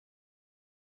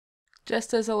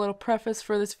Just as a little preface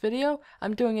for this video,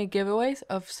 I'm doing a giveaway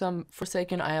of some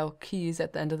Forsaken Isle keys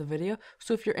at the end of the video.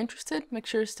 So if you're interested, make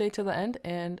sure to stay till the end,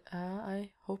 and I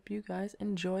hope you guys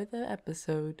enjoy the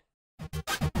episode.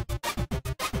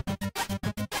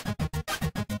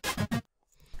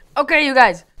 Okay, you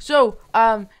guys. So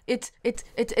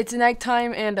it's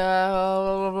nighttime,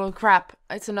 and crap.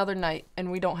 It's another night,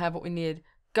 and we don't have what we need.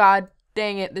 God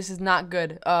dang it, this is not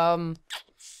good.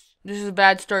 This is a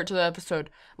bad start to the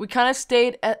episode. We kind of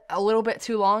stayed at a little bit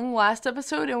too long last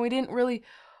episode, and we didn't really...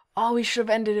 Oh, we should have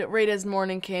ended it right as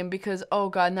morning came, because, oh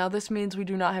god, now this means we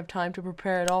do not have time to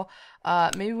prepare at all.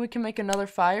 Maybe we can make another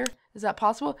fire? Is that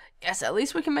possible? Yes, at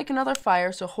least we can make another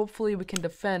fire, so hopefully we can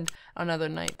defend another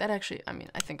night. That actually, I mean,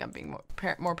 I think I'm being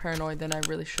more paranoid than I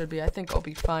really should be. I think I'll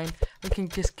be fine. We can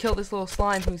just kill this little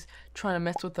slime who's trying to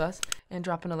mess with us and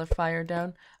drop another fire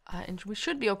down. And we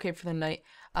should be okay for the night,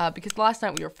 because last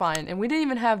night we were fine. And we didn't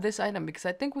even have this item, because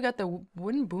I think we got the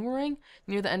wooden boomerang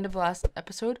near the end of last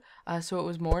episode, so it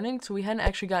was morning, so we hadn't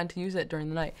actually gotten to use it during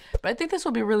the night. But I think this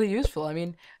will be really useful. I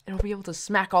mean, it'll be able to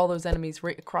smack all those enemies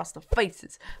right across the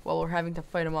faces while we're having to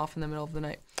fight them off in the middle of the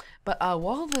night. But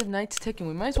while the night's ticking,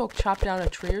 we might as well chop down a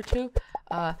tree or two.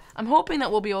 I'm hoping that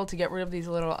we'll be able to get rid of these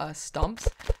little stumps,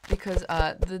 because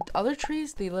the other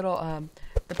trees, the little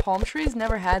the palm trees,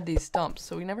 never had these stumps,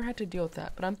 so we never had to deal with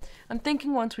that. But I'm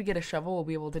thinking once we get a shovel, we'll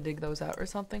be able to dig those out or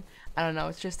something. I don't know.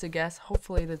 It's just a guess.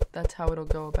 Hopefully that's how it'll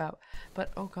go about.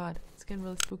 But oh god, it's getting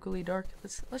really spookily dark.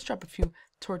 Let's drop a few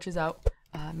torches out.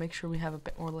 Make sure we have a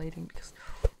bit more lighting, because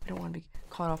I don't want to be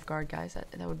caught off guard, guys.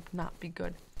 That would not be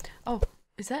good. Oh,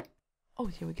 is that? Oh,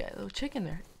 here we got a little chicken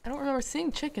there. I don't remember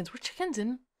seeing chickens. Were chickens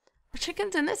in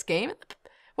this game?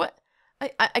 What?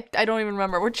 I don't even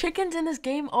remember. Were chickens in this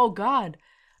game? Oh god.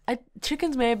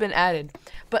 Chickens may have been added.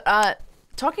 But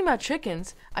talking about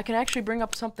chickens, I can actually bring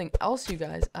up something else, you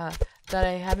guys, that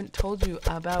I haven't told you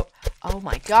about. Oh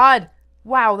my god.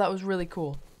 Wow, that was really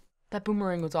cool. That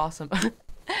boomerang was awesome.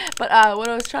 But what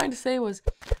I was trying to say was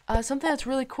something that's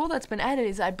really cool that's been added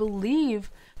is, I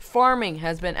believe, farming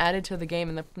has been added to the game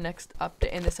in the next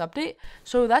update, in this update.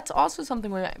 So that's also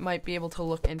something we might be able to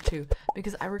look into,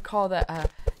 because I recall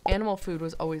that animal food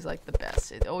was always like the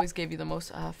best. It always gave you the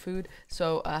most food.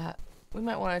 So we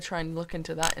might want to try and look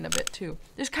into that in a bit too.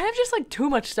 There's kind of just like too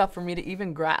much stuff for me to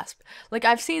even grasp. Like,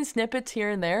 I've seen snippets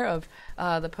here and there of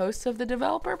the posts of the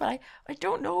developer, but I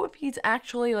don't know if he's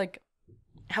actually like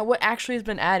what actually has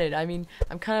been added. I mean,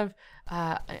 I'm kind of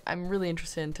I'm really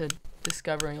interested into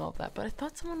discovering all of that. But I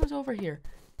thought someone was over here.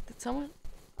 Did someone?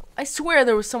 I swear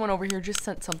there was someone over here just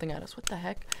sent something at us. What the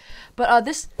heck? But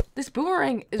this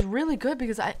boomerang is really good,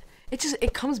 because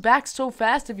it comes back so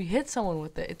fast if you hit someone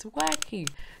with it. It's wacky.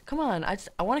 Come on, I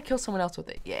want to kill someone else with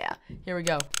it. Yeah, here we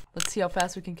go. Let's see how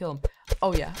fast we can kill him.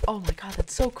 Oh yeah. Oh my god,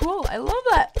 that's so cool. I love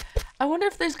that. I wonder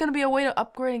if there's gonna be a way to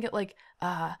upgrade and get like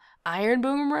iron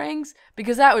boomerangs,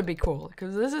 because that would be cool,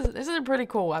 because this is a pretty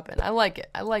cool weapon. I like it.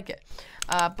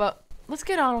 But let's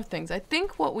get on with things. I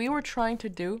think what we were trying to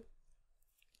do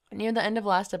near the end of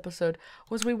last episode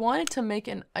was we wanted to make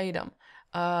an item.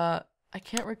 I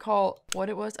can't recall what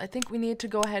it was. I think we needed to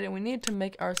go ahead and we needed to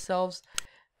make ourselves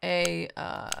a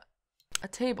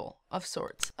table of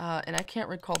sorts. And I can't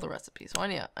recall the recipe, so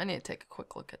I need to take a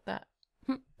quick look at that.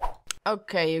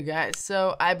 Okay, you guys,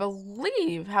 so I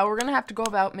believe how we're gonna have to go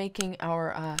about making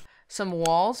our some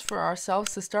walls for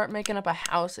ourselves to start making up a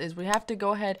house is we have to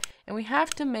go ahead and we have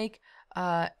to make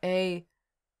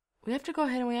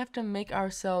make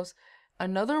ourselves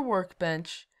another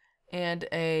workbench, and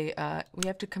we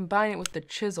have to combine it with the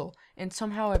chisel. And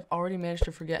somehow I've already managed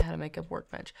to forget how to make a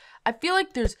workbench. I feel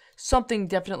like there's something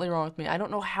definitely wrong with me. I don't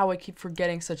know how I keep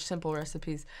forgetting such simple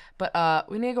recipes. But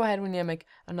we need to go ahead and we need to make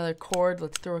another cord.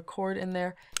 Let's throw a cord in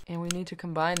there. And we need to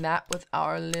combine that with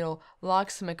our little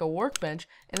logs to make a workbench.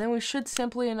 And then we should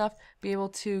simply enough be able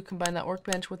to combine that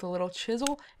workbench with a little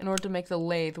chisel in order to make the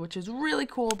lathe, which is really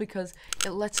cool because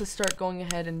it lets us start going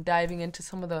ahead and diving into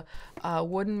some of the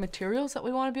wooden materials that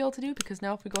we want to be able to do. Because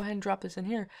now if we go ahead and drop this in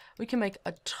here, we can make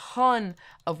a ton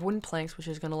of wooden planks, which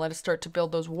is going to let us start to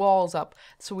build those walls up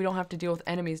so we don't have to deal with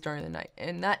enemies during the night.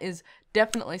 And that is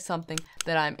definitely something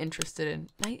that I'm interested in.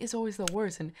 Night is always the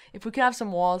worst, and if we could have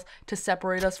some walls to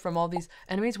separate us from all these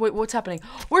enemies. Wait, what's happening?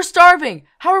 We're starving!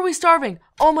 How are we starving?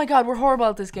 Oh my god, we're horrible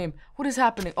at this game. What is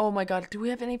happening? Oh my god, do we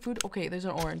have any food? Okay, there's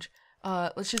an orange.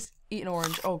 Let's just eat an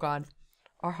orange. Oh god.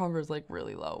 our hunger is like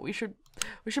really low. We should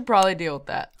probably deal with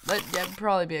that. But yeah, it'd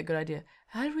probably be a good idea.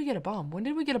 How did we get a bomb? When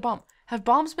did we get a bomb? Have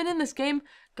bombs been in this game?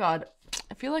 God,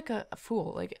 I feel like a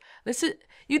fool. Like, this is,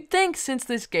 you'd think since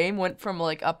this game went from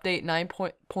like update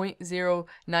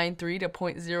 9.093 to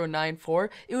 0.094,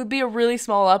 it would be a really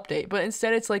small update. But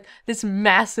instead it's like this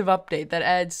massive update that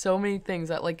adds so many things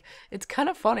that, like, it's kind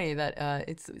of funny that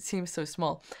it seems so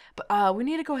small. But we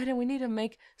need to go ahead and we need to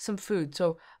make some food.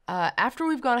 So after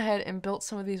we've gone ahead and built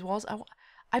some of these walls,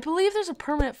 I believe there's a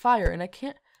permanent fire, and I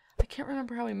can't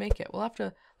remember how we make it. We'll have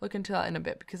to look into that in a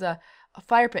bit, because a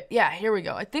fire pit. Yeah, here we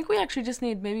go. I think we actually just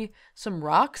need maybe some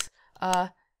rocks,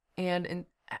 and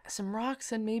some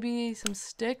rocks and maybe some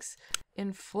sticks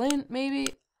and flint,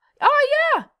 maybe.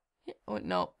 Oh yeah. Oh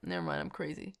no, never mind. I'm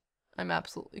crazy. I'm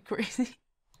absolutely crazy.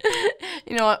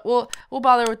 You know what? We'll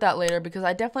bother with that later, because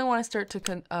I definitely want to start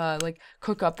to like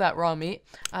cook up that raw meat.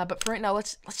 But for right now,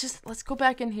 let's go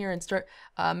back in here and start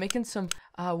making some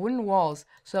wooden walls,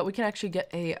 so that we can actually get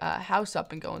a house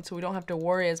up and going, so we don't have to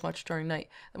worry as much during night.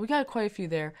 We got quite a few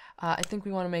there. I think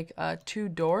we want to make 2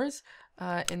 doors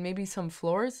and maybe some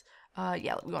floors.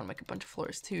 Yeah, we want to make a bunch of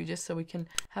floors too, just so we can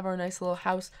have our nice little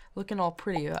house looking all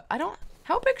pretty.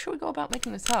 How big should we go about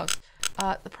making this house?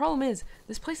 The problem is,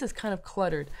 this place is kind of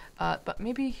cluttered, but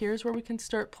maybe here's where we can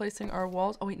start placing our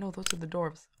walls. Oh wait, no, those are the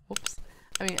doors. Whoops.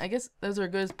 I mean, I guess those are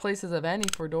good places of any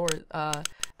for doors,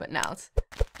 but now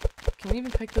can we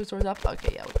even pick those doors up?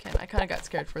 Okay, yeah, we can. I kind of got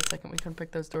scared for a second we couldn't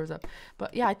pick those doors up.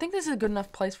 But yeah, I think this is a good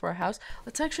enough place for our house.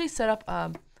 Let's actually set up,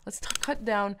 let's cut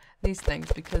down these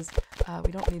things, because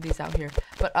we don't need these out here.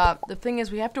 But the thing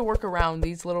is, we have to work around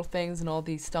these little things and all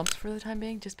these stumps for the time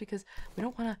being, just because we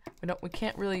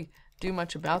can't really do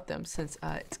much about them, since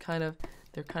they're kind of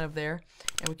there,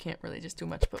 and we can't really just do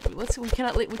much. But we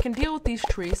can deal with these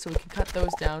trees, so we can cut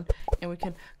those down, and we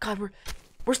can. God,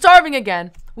 we're starving again.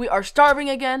 We are starving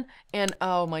again, and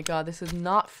oh my god, this is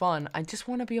not fun. I just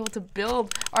want to be able to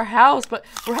build our house, but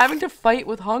we're having to fight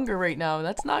with hunger right now.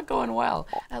 That's not going well.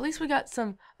 At least we got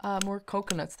some more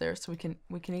coconuts there, so we can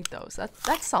eat those.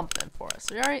 That's something for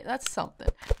us. All right, that's something.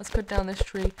 Let's cut down this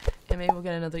tree, and maybe we'll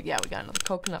get another. Yeah, we got another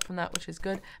coconut from that, which is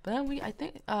good. But then I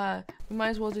think we might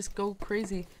as well just go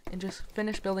crazy and just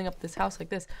finish building up this house like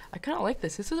this. I kind of like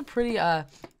this. This is a pretty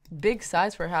big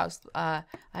size for a house. I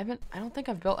don't think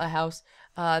I've built a house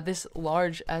this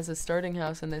large as a starting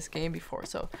house in this game before,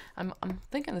 so I'm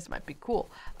thinking this might be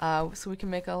cool. So we can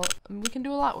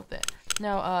do a lot with it.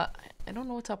 Now I don't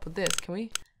know what's up with this. Can we?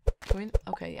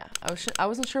 Okay, yeah. I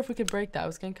wasn't sure if we could break that. I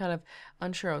was getting kind of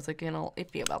unsure. I was like getting all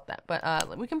iffy about that.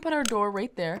 But we can put our door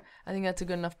right there. I think that's a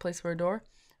good enough place for a door.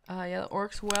 Yeah, that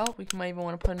works well. We might even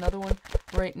want to put another one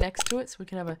right next to it, so we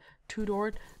can have a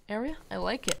 2-doored area. I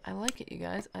like it. I like it, you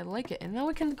guys. I like it. And now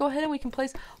we can go ahead and we can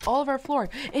place all of our flooring.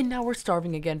 And now we're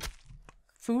starving again.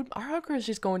 Food. Our hunger is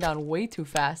just going down way too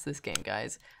fast this game,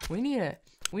 guys.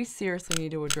 We seriously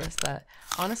need to address that.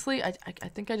 Honestly, I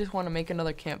think I just want to make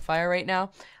another campfire right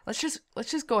now. Let's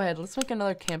just go ahead. Let's make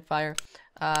another campfire,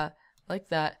 like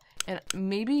that. And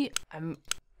maybe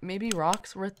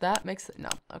rocks worth that makes it. No,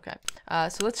 okay.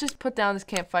 So let's just put down this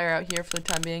campfire out here for the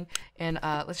time being, and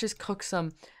let's just cook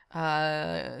some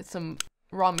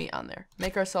raw meat on there.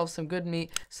 Make ourselves some good meat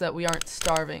so that we aren't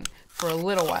starving for a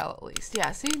little while at least.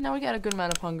 Yeah, see, now we got a good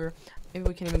amount of hunger. Maybe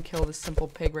we can even kill this simple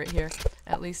pig right here,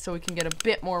 at least, so we can get a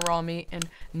bit more raw meat and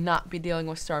not be dealing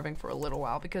with starving for a little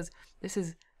while, because this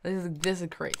is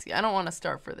crazy. I don't want to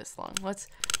starve for this long. Let's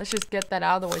just get that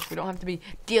out of the way so we don't have to be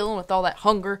dealing with all that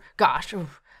hunger. Gosh.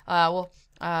 Now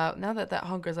that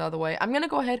hunger's out of the way, I'm gonna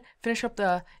go ahead, finish up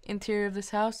the interior of this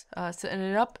house, setting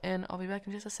it up, and I'll be back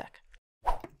in just a sec.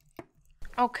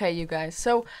 Okay, you guys,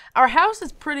 so our house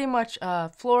is pretty much,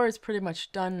 floor is pretty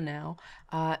much done now,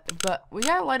 but we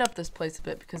gotta light up this place a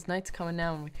bit, because night's coming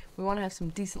now, and we want to have some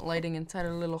decent lighting inside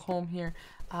our little home here.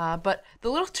 But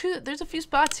there's a few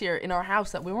spots here in our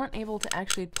house that we weren't able to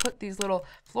actually put these little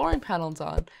flooring panels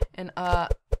on, and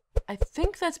I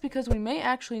think that's because we may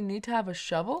actually need to have a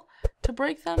shovel to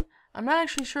break them. I'm not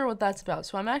actually sure what that's about,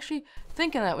 so I'm actually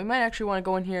thinking that we might actually want to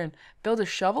go in here and build a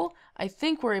shovel. I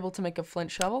think we're able to make a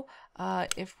flint shovel.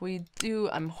 If we do,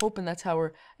 I'm hoping that's how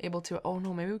we're able to. Oh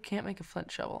no, maybe we can't make a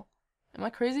flint shovel. Am I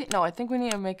crazy? No, I think we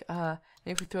need to make,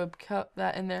 maybe we throw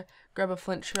that in there, grab a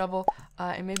flint shovel,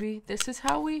 and maybe this is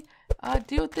how we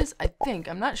deal with this. I think.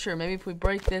 I'm not sure. Maybe if we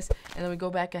break this and then we go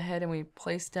back ahead and we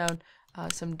place down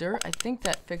some dirt, I think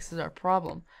that fixes our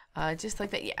problem. Just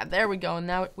like that. Yeah, there we go. And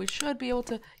now we should be able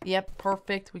to, yep,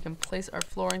 perfect. We can place our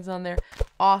floorings on there.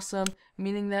 Awesome.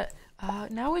 Meaning that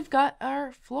now we've got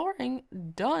our flooring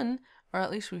done or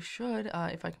at least we should,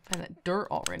 if I can find that dirt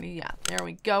already. Yeah, there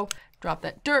we go. Drop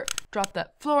that dirt, drop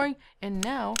that flooring, and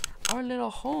now our little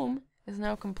home is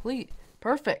now complete.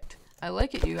 Perfect. I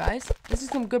like it, you guys. This is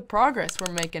some good progress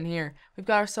we're making here. We've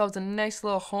got ourselves a nice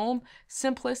little home.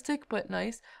 Simplistic, but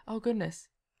nice. Oh, goodness.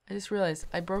 I just realized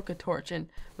I broke a torch, and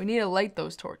we need to light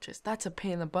those torches. That's a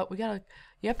pain in the butt.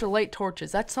 You have to light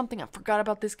torches. That's something I forgot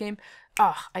about this game.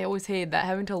 I always hated that,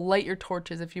 having to light your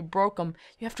torches. If you broke them,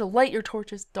 you have to light your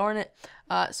torches. Darn it.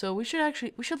 So we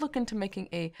should look into making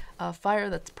a fire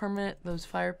that's permanent. Those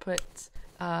fire pits.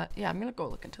 Yeah, I'm gonna go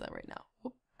look into that right now.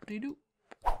 Whoop-de-doo.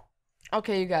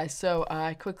 Okay, you guys, so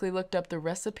I quickly looked up the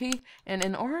recipe, and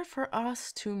in order for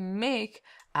us to make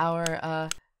our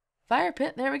fire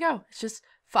pit, there we go. It's just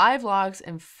 5 logs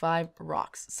and 5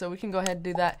 rocks. So we can go ahead and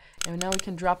do that, and now we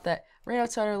can drop that right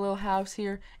outside our little house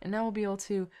here, and now we'll be able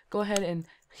to go ahead and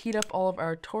heat up all of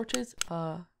our torches.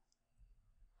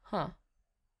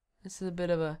 This is a bit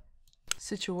of a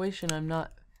situation I'm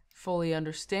not fully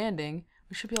understanding.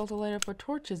 We should be able to light up our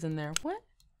torches in there. What?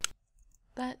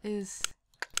 That is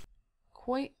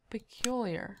quite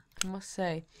peculiar, I must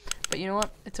say. But you know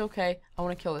what? It's okay. I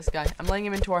want to kill this guy. I'm letting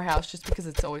him into our house just because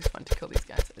it's always fun to kill these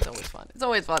guys. It's always fun. It's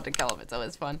always fun to kill them. It's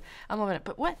always fun. I'm loving it.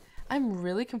 But what? I'm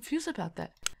really confused about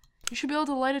that. You should be able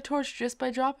to light a torch just by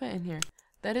dropping it in here.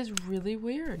 That is really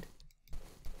weird.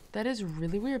 That is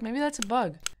really weird. Maybe that's a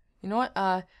bug. You know what?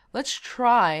 Let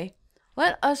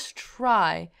us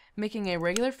try making a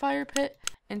regular fire pit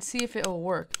and see if it'll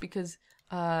work, because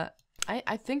I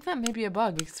think that may be a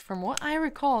bug, because from what I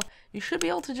recall, you should be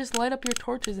able to just light up your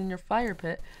torches in your fire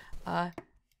pit.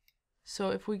 So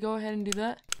if we go ahead and do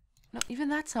that, no, even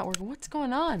that's not working. What's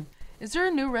going on? Is there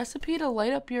a new recipe to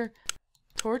light up your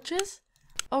torches?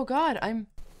 Oh God, I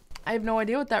have no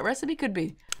idea what that recipe could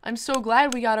be. I'm so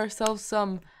glad we got ourselves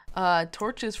some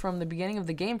torches from the beginning of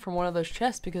the game from one of those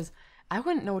chests, because I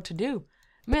wouldn't know what to do.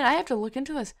 Man, I have to look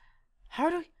into this.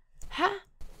 I'm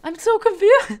so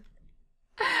confused.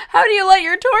 How do you light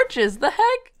your torches? The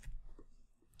heck?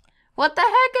 What the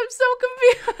heck? I'm so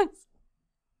confused.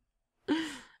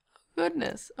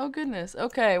 Goodness. Oh goodness.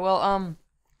 Okay, well,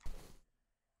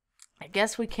 I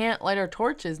guess we can't light our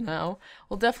torches now.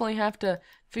 We'll definitely have to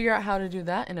figure out how to do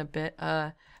that in a bit.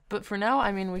 But for now,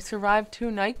 I mean, we survived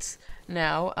 2 nights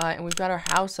now, and we've got our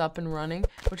house up and running,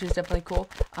 which is definitely cool.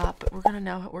 But we're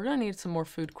gonna need some more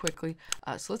food quickly.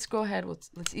 So let's go ahead.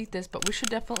 Let's eat this. But we should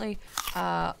definitely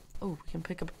oh, we can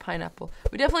pick up a pineapple.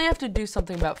 We definitely have to do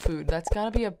something about food. That's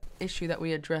gotta be a issue that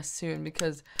we address soon,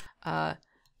 because we're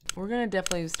gonna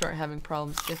definitely start having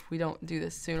problems if we don't do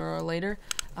this sooner or later.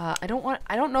 I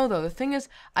don't know though. The thing is,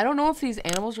 I don't know if these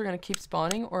animals are gonna keep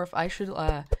spawning, or if I should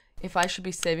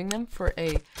be saving them for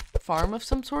a farm of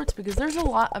some sorts, because there's a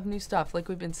lot of new stuff, like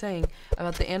we've been saying,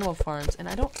 about the animal farms, and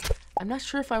I'm not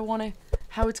sure if I want to,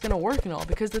 how it's going to work and all,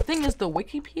 because the thing is, the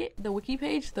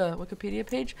Wikipedia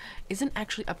page isn't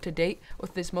actually up to date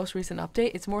with this most recent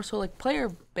update. It's more so like player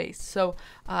based, so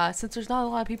since there's not a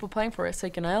lot of people playing for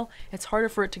Forsaken Isle, it's harder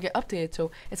for it to get updated,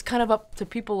 so it's kind of up to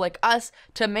people like us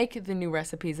to make the new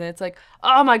recipes, and it's like,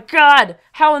 oh my God,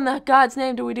 how in the God's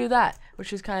name do we do that?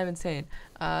 Which is kind of insane.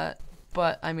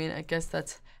 But I mean, I guess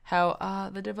that's how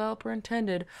the developer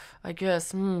intended. I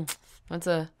guess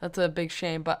that's a big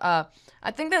shame. But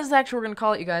I think this is actually what we're gonna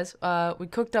call it, you guys.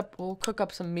 We'll cook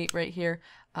up some meat right here.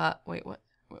 Wait, what?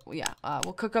 Yeah,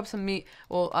 we'll cook up some meat.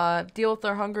 We'll deal with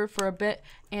our hunger for a bit,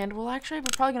 and we're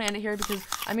probably gonna end it here, because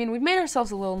I mean, we've made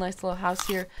ourselves a nice little house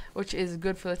here, which is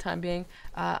good for the time being.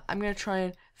 I'm gonna try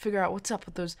and figure out what's up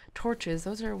with those torches.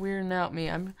 Those are weirding out me.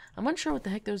 I'm unsure what the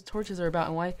heck those torches are about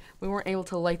and why we weren't able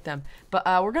to light them. But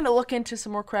we're gonna look into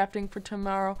some more crafting for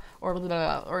tomorrow,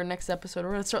 or next episode.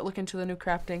 We're gonna start looking into the new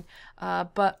crafting.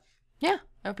 But yeah,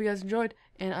 I hope you guys enjoyed,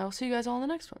 and I will see you guys all in the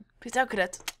next one. Peace out,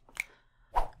 cadets.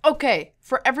 Okay,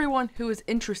 for everyone who is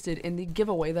interested in the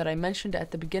giveaway that I mentioned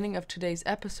at the beginning of today's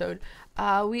episode,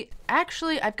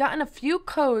 I've gotten a few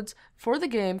codes for the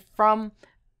game from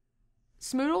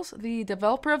Smoodles, the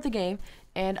developer of the game,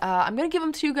 and I'm going to give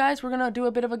them to you guys. We're going to do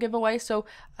a bit of a giveaway, so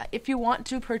if you want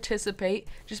to participate,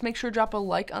 just make sure to drop a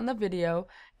like on the video,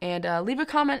 and leave a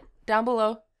comment down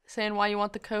below saying why you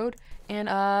want the code,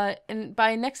 and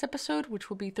by next episode, which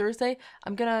will be Thursday,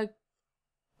 I'm going to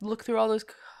look through all those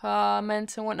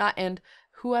comments and whatnot, and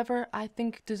whoever I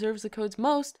think deserves the codes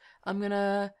most, I'm going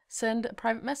to send a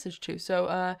private message to,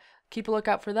 so keep a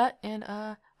lookout for that, and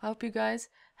I hope you guys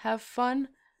have fun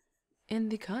in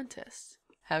the contest.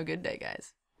 Have a good day,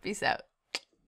 guys. Peace out.